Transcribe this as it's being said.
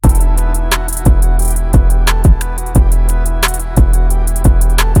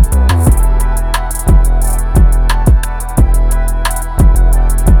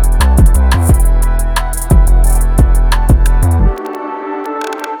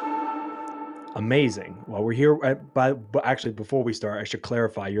Amazing. Well, we're here. But actually, before we start, I should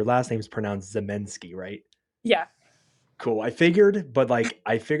clarify. Your last name is pronounced Zamensky, right? Yeah. Cool. I figured, but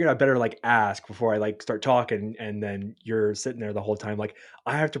I figured I better ask before I start talking, and then you're sitting there the whole time.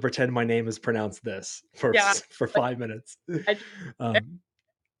 I have to pretend my name is pronounced this for Yeah. for Like 5 minutes. I just um,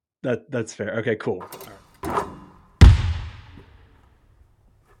 that's fair. Okay, cool. All right.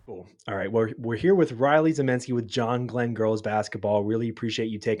 Cool. All right. We're here with Riley Zamensky with John Glenn Girls Basketball. Really appreciate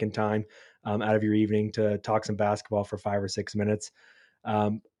you taking time out of your evening to talk some basketball for 5 or 6 minutes.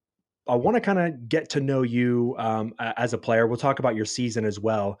 Um, I want to kind of get to know you as a player. We'll talk about your season as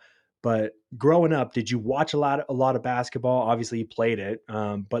well. But growing up, did you watch a lot of basketball? Obviously, you played it,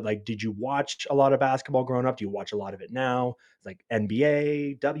 but did you watch a lot of basketball growing up? Do you watch a lot of it now? Like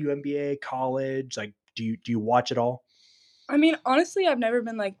NBA, WNBA, college? Do you watch it all? I mean, honestly, I've never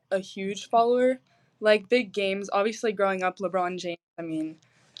been like a huge follower. Like big games, obviously growing up LeBron James, I mean,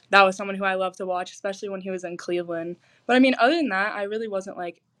 that was someone who I loved to watch, especially when he was in Cleveland. But I mean, other than that, I really wasn't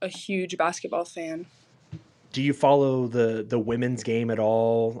like a huge basketball fan. Do you follow the women's game at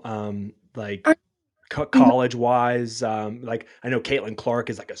all? I, no, College wise, I know Caitlin Clark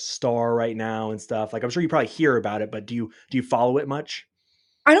is like a star right now and stuff. I'm sure you probably hear about it, but do you follow it much?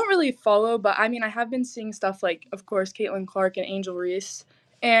 I don't really follow, but I mean, I have been seeing stuff like, of course, Caitlin Clark and Angel Reese.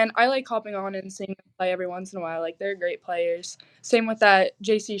 And I like hopping on and seeing them play every once in a while. Like, they're great players. Same with that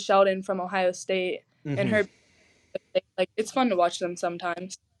JC Sheldon from Ohio State and Hmm. her. Like, it's fun to watch them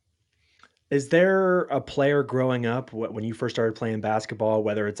sometimes. Is there a player growing up when you first started playing basketball,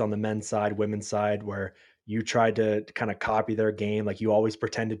 whether it's on the men's side, women's side, where you tried to kind of copy their game, like you always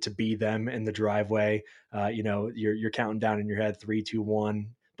pretended to be them in the driveway? You're counting down in your head, 3, 2, 1,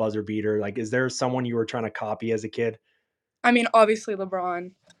 buzzer beater. Is there someone you were trying to copy as a kid? I mean, obviously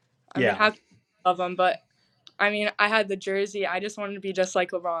LeBron. I mean, Yeah, how can you love him? But I mean, I had the jersey. I just wanted to be just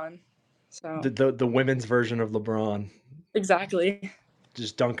like LeBron. So the women's version of LeBron, exactly,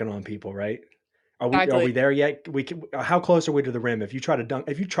 just dunking on people, right? Are exactly. we there yet? We can. How close are we to the rim? If you try to dunk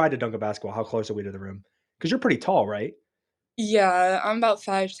a basketball, how close are we to the rim? Because you're pretty tall, right? Yeah, I'm about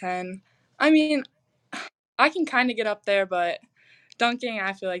 5'10". I mean, I can kind of get up there, but dunking,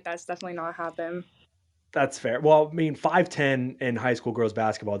 I feel like that's definitely not happen. That's fair. Well, I mean, 5'10" in high school girls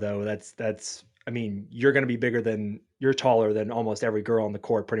basketball, though, that's. I mean, you're going to be you're taller than almost every girl on the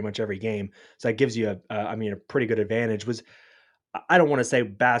court, pretty much every game. So that gives you a pretty good advantage. I don't want to say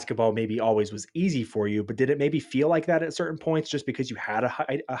basketball maybe always was easy for you, but did it maybe feel like that at certain points just because you had a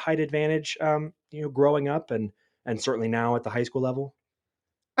height advantage, growing up and certainly now at the high school level?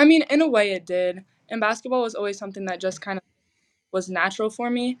 I mean, in a way, it did. And basketball was always something that just kind of was natural for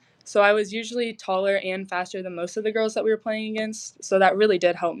me. So I was usually taller and faster than most of the girls that we were playing against. So that really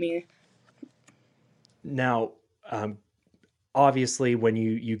did help me. Now, um, obviously when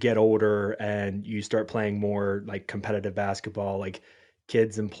you get older and you start playing more competitive basketball,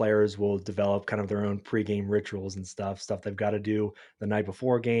 kids and players will develop kind of their own pregame rituals and stuff they've got to do the night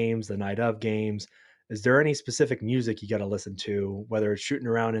before games, the night of games. Is there any specific music you got to listen to, whether it's shooting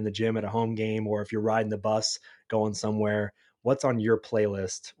around in the gym at a home game or if you're riding the bus going somewhere? What's on your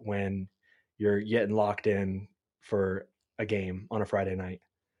playlist when you're getting locked in for a game on a Friday night?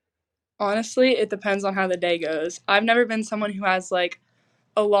 Honestly, it depends on how the day goes. I've never been someone who has like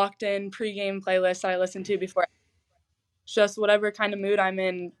a locked in pregame playlist that I listen to before. Just whatever kind of mood I'm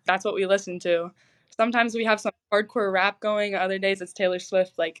in, that's what we listen to. Sometimes we have some hardcore rap going, other days it's Taylor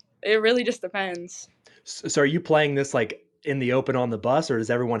Swift. Like, it really just depends. So are you playing this in the open on the bus, or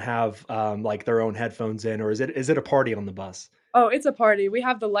does everyone have their own headphones in, or is it a party on the bus? Oh, it's a party. We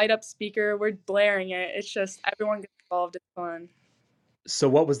have the light up speaker, we're blaring it. It's just everyone gets involved. It's fun. So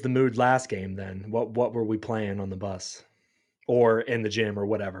what was the mood last game then? What were we playing on the bus or in the gym or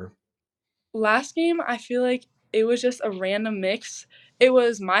whatever? Last game, I feel like it was just a random mix. It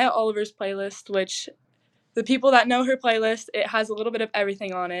was Maya Oliver's playlist, which the people that know her playlist, it has a little bit of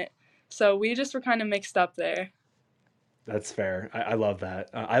everything on it. So we just were kind of mixed up there. That's fair. I love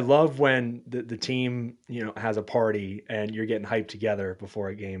that. I love when the team, has a party and you're getting hyped together before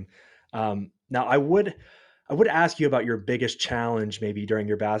a game. Now, I would ask you about your biggest challenge maybe during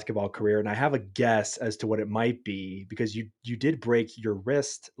your basketball career, and I have a guess as to what it might be because you did break your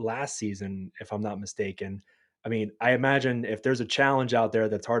wrist last season, if I'm not mistaken. I mean, I imagine if there's a challenge out there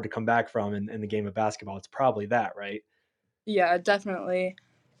that's hard to come back from in the game of basketball, it's probably that, right? Yeah, definitely.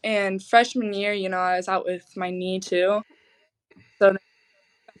 And freshman year, I was out with my knee too. So then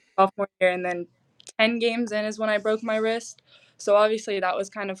sophomore year, and then 10 games in is when I broke my wrist. So obviously that was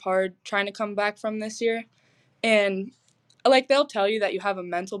kind of hard trying to come back from this year. And like they'll tell you that you have a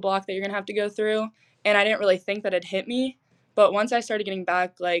mental block that you're gonna have to go through. And I didn't really think that it hit me. But once I started getting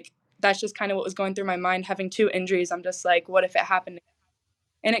back, like that's just kind of what was going through my mind. Having two injuries, I'm just like, what if it happened?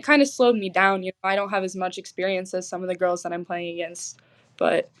 And it kind of slowed me down. I don't have as much experience as some of the girls that I'm playing against,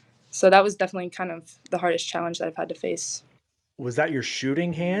 but so that was definitely kind of the hardest challenge that I've had to face. Was that your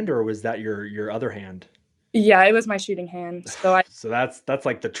shooting hand or was that your other hand? Yeah, it was my shooting hand. So I, So that's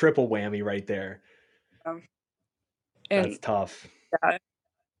like the triple whammy right there. um, That's and tough. yeah.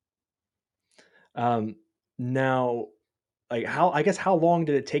 Um, Now, like how long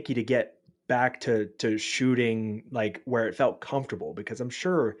did it take you to get back to shooting like where it felt comfortable? Because I'm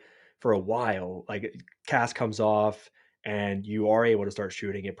sure for a while, like cast comes off and you are able to start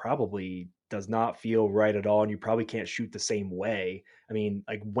shooting, it probably does not feel right at all, and you probably can't shoot the same way. I mean,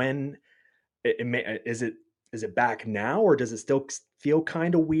 like when is it back now, or does it still feel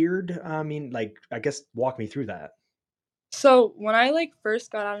kind of weird? I mean, like I guess walk me through that. So when I like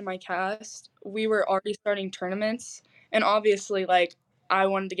first got out of my cast, we were already starting tournaments, and obviously like I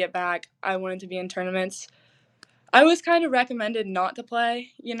wanted to get back. I wanted to be in tournaments. I was kind of recommended not to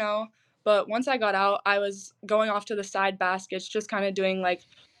play, but once I got out, I was going off to the side baskets, just kind of doing like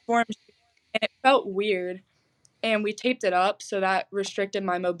form, and it felt weird. And we taped it up, so that restricted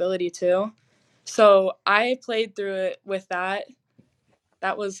my mobility too. So I played through it with that.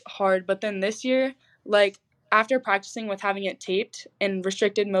 That was hard. But then this year, like after practicing with having it taped and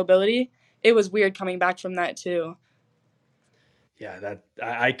restricted mobility, it was weird coming back from that too. Yeah, that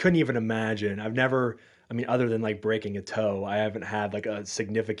I couldn't even imagine. I've never, I mean, other than like breaking a toe, I haven't had like a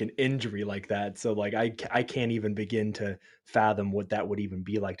significant injury like that. So like I can't even begin to fathom what that would even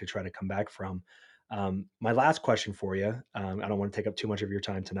be like to try to come back from. My last question for you, I don't want to take up too much of your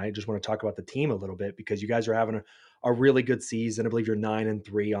time tonight. Just want to talk about the team a little bit because you guys are having a really good season. I believe you're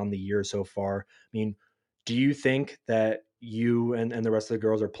 9-3 on the year so far. I mean, do you think that you and the rest of the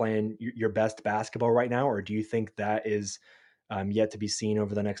girls are playing your best basketball right now, or do you think that is yet to be seen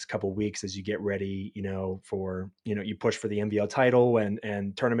over the next couple weeks as you get ready, for you push for the NBL title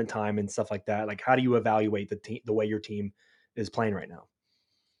and tournament time and stuff like that. Like, how do you evaluate the team, the way your team is playing right now?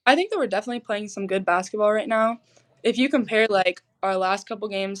 I think that we're definitely playing some good basketball right now. If you compare like our last couple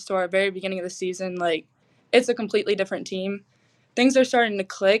games to our very beginning of the season, like it's a completely different team. Things are starting to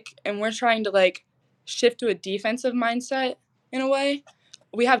click, and we're trying to like shift to a defensive mindset in a way.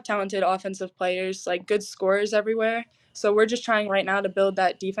 We have talented offensive players, like good scorers everywhere. So we're just trying right now to build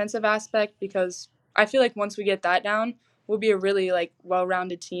that defensive aspect because I feel like once we get that down, we'll be a really like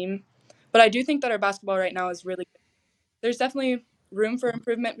well-rounded team. But I do think that our basketball right now is really good. There's definitely room for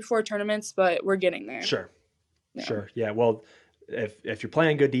improvement before tournaments, but we're getting there. Sure. Yeah. Sure. Yeah. Well, if you're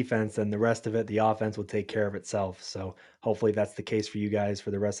playing good defense, then the rest of it, the offense will take care of itself. So hopefully that's the case for you guys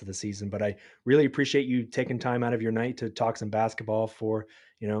for the rest of the season. But I really appreciate you taking time out of your night to talk some basketball for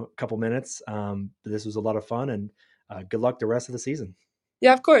a couple minutes. This was a lot of fun, and good luck the rest of the season.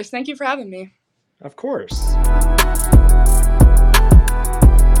 Yeah, of course. Thank you for having me. Of course.